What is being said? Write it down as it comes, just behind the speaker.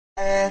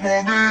I'm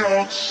on the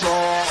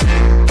outside.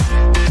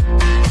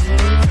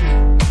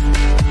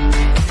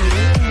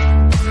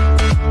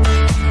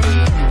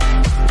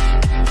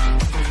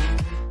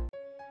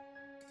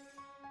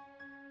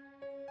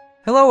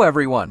 Hello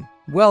everyone,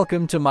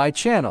 welcome to my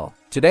channel.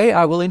 Today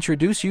I will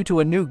introduce you to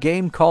a new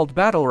game called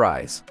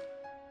BattleRise.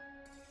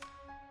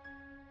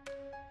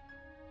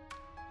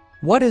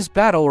 What is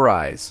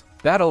BattleRise?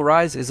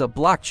 BattleRise is a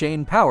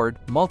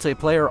blockchain-powered,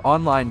 multiplayer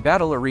online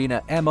battle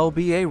arena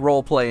MOBA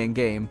role-playing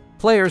game.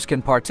 Players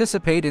can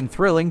participate in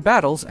thrilling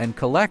battles and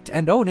collect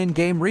and own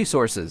in-game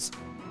resources.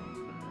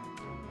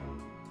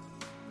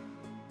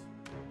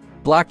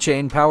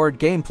 Blockchain-powered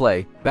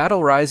gameplay.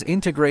 BattleRise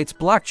integrates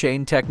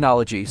blockchain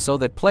technology so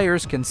that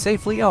players can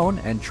safely own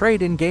and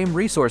trade in-game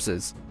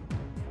resources.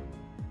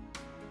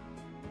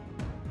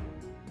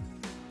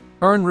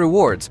 Earn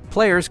rewards.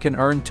 Players can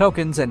earn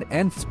tokens and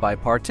ENFs by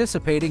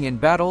participating in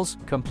battles,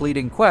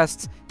 completing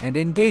quests, and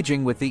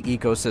engaging with the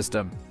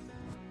ecosystem.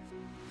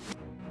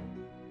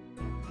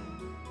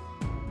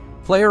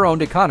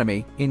 Player-owned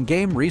economy.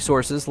 In-game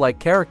resources like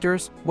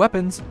characters,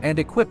 weapons, and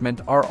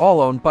equipment are all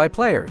owned by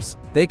players.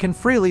 They can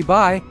freely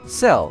buy,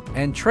 sell,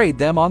 and trade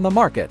them on the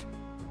market.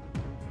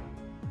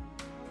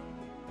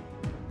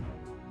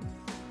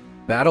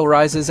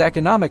 BattleRise's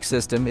economic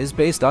system is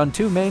based on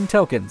two main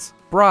tokens.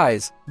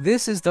 BRISE.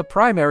 This is the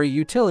primary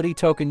utility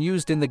token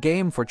used in the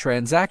game for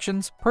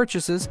transactions,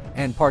 purchases,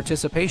 and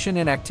participation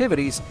in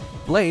activities.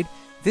 Blade.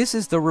 This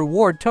is the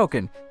reward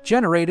token,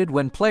 generated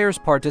when players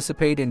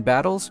participate in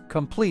battles,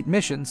 complete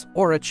missions,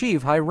 or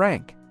achieve high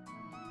rank.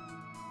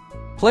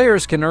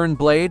 Players can earn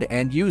Blade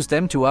and use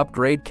them to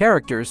upgrade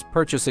characters,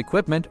 purchase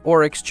equipment,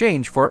 or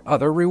exchange for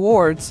other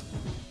rewards.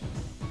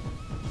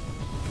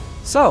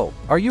 So,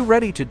 are you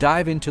ready to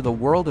dive into the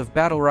world of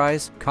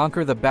BattleRise,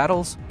 conquer the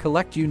battles,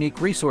 collect unique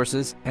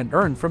resources, and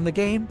earn from the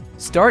game?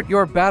 Start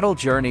your battle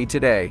journey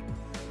today!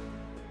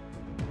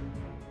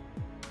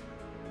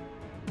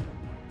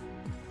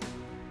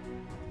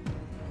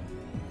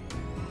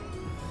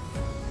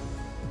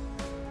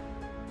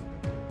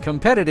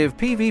 Competitive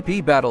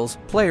PvP battles.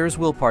 Players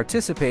will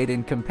participate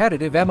in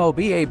competitive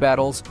MOBA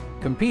battles,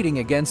 competing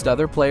against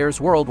other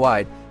players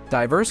worldwide.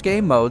 Diverse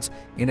game modes.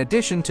 In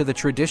addition to the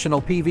traditional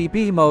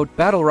PvP mode,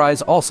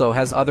 BattleRise also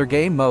has other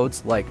game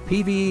modes like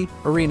PvE,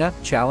 Arena,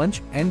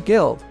 Challenge, and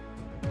Guild.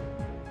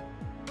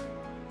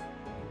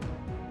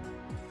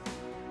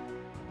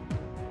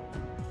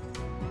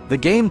 The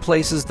game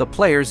places the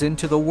players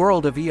into the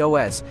world of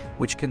EOS,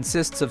 which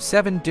consists of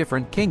 7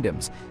 different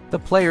kingdoms. The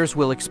players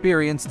will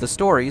experience the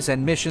stories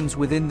and missions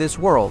within this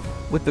world,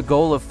 with the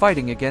goal of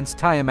fighting against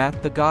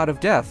Tiamat, the god of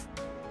death.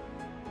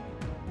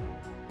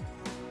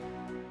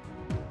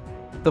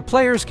 The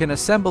players can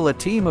assemble a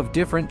team of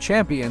different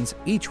champions,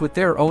 each with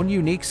their own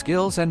unique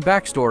skills and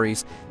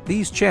backstories.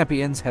 These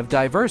champions have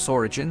diverse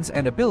origins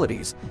and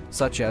abilities,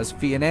 such as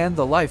Fionann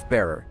the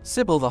Life-Bearer,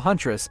 Sybil the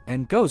Huntress,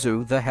 and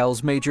Gozu the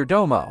Hell's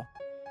Majordomo.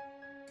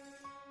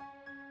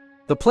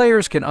 The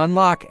players can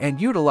unlock and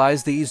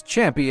utilize these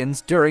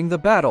champions during the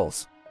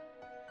battles.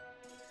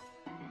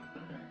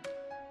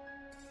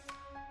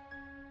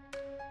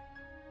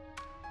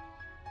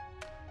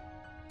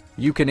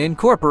 You can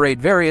incorporate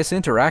various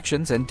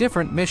interactions and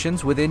different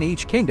missions within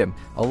each kingdom,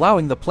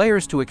 allowing the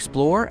players to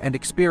explore and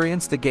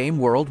experience the game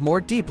world more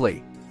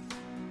deeply.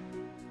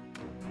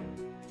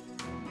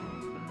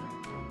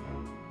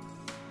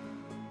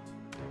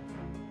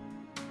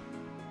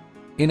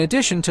 In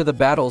addition to the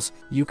battles,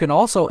 you can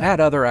also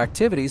add other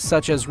activities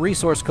such as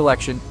resource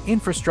collection,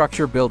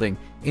 infrastructure building,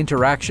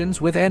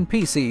 interactions with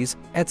NPCs,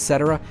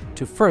 etc.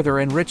 to further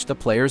enrich the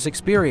player's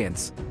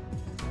experience.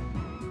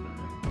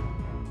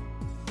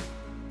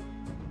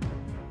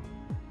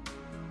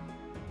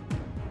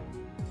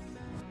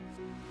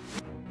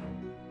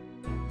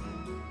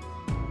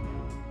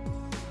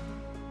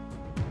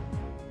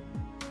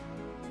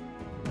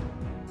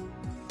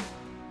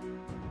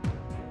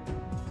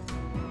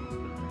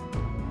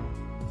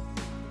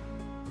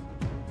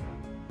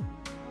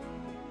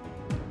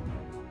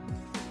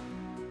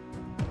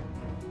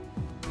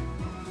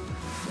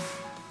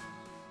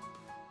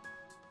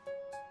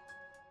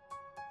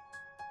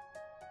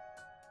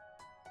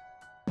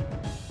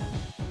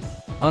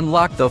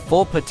 Unlock the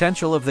full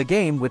potential of the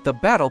game with the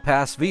Battle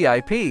Pass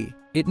VIP.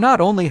 It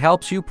not only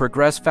helps you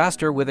progress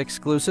faster with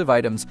exclusive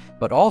items,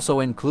 but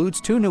also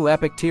includes 2 new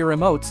epic tier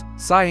emotes,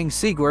 Sighing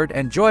Sigurd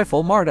and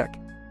Joyful Marduk.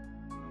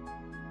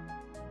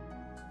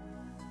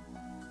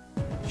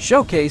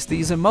 Showcase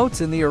these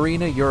emotes in the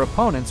arena. Your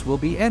opponents will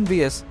be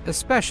envious,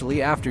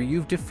 especially after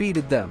you've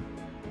defeated them.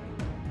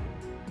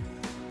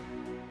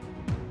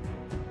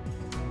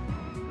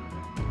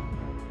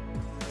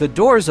 The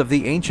doors of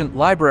the ancient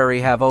library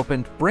have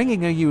opened,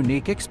 bringing a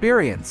unique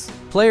experience.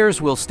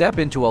 Players will step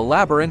into a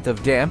labyrinth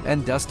of damp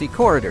and dusty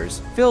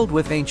corridors, filled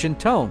with ancient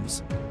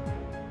tomes.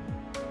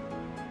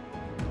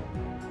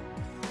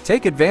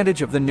 Take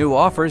advantage of the new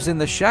offers in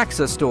the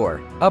Shaxa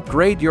store.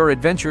 Upgrade your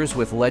adventures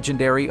with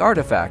legendary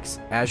artifacts,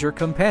 Azure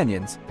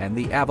Companions, and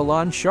the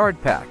Avalon Shard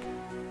Pack.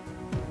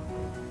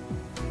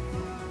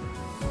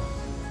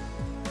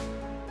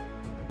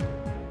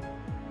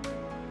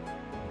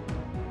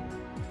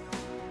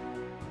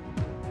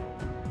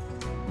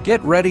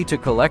 Get ready to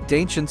collect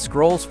ancient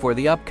scrolls for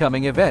the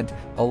upcoming event,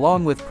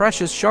 along with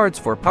precious shards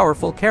for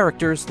powerful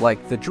characters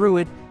like the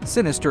Druid,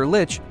 Sinister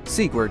Lich,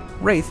 Sigurd,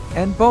 Wraith,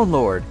 and Bone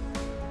Lord.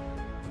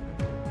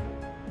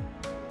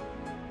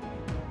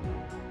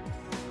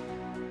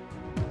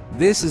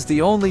 This is the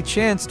only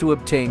chance to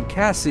obtain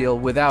Cassiel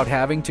without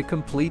having to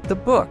complete the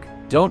book.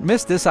 Don't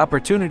miss this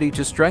opportunity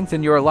to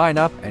strengthen your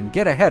lineup and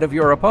get ahead of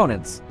your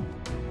opponents.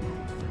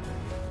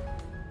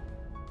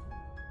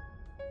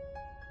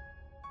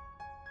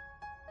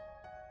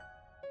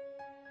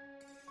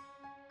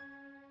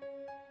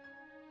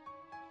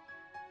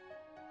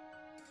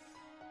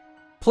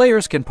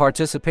 Players can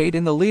participate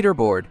in the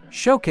leaderboard,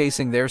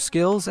 showcasing their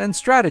skills and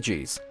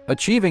strategies.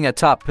 Achieving a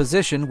top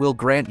position will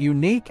grant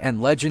unique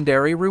and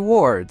legendary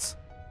rewards.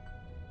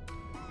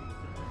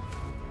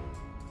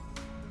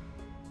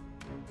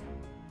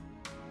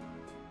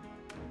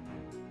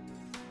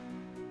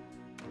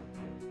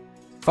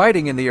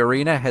 Fighting in the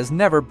arena has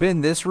never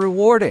been this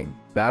rewarding.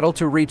 Battle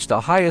to reach the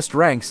highest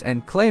ranks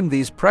and claim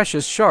these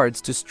precious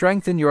shards to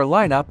strengthen your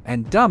lineup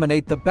and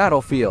dominate the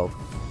battlefield.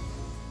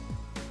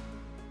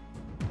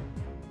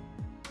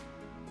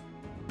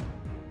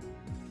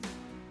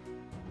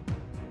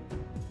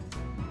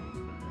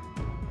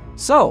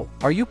 So,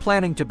 are you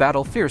planning to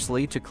battle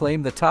fiercely to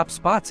claim the top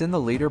spots in the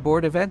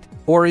leaderboard event?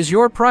 Or is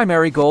your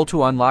primary goal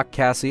to unlock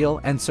Cassiel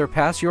and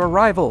surpass your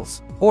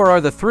rivals? Or are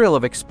the thrill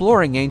of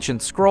exploring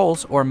ancient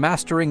scrolls or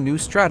mastering new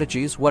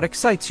strategies what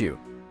excites you?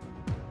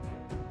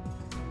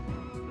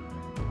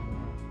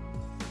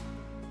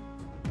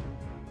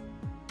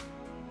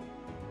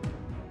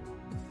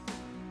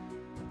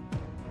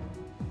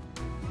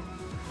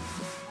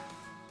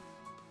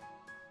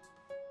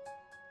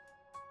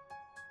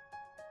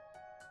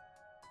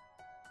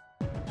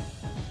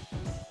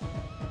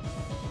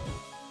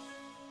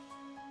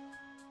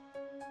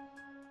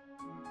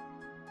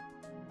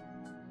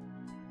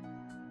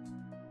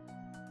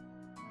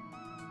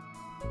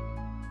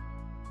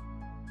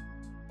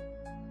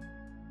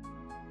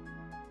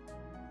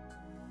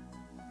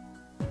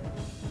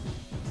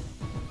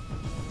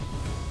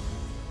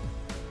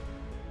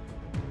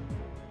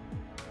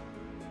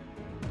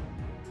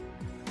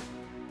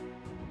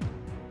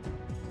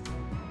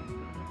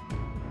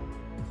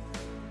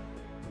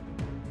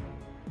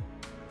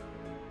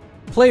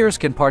 Players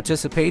can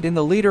participate in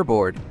the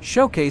leaderboard,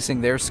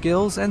 showcasing their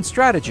skills and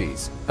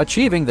strategies.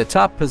 Achieving the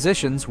top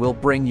positions will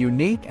bring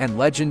unique and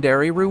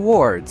legendary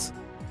rewards.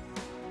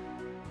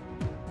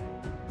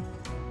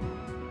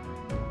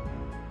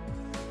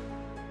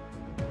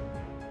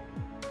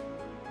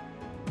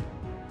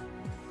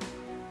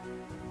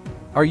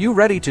 Are you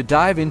ready to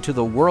dive into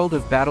the world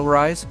of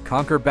BattleRise,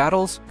 conquer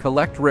battles,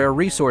 collect rare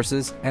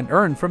resources, and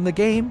earn from the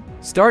game?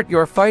 Start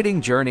your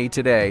fighting journey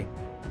today.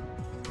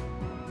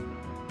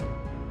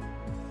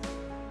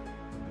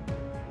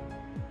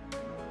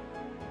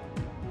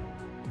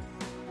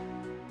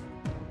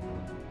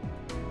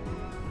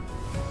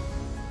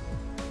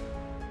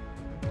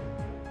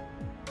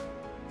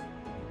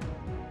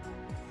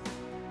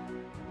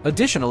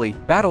 Additionally,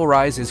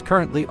 BattleRise is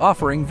currently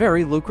offering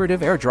very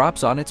lucrative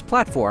airdrops on its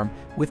platform,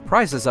 with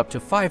prizes up to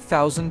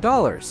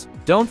 $5,000.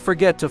 Don't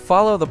forget to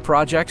follow the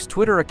project's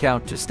Twitter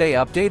account to stay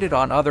updated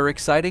on other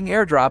exciting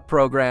airdrop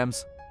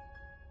programs.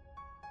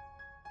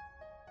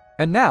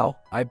 And now,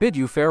 I bid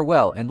you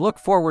farewell and look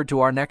forward to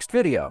our next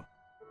video.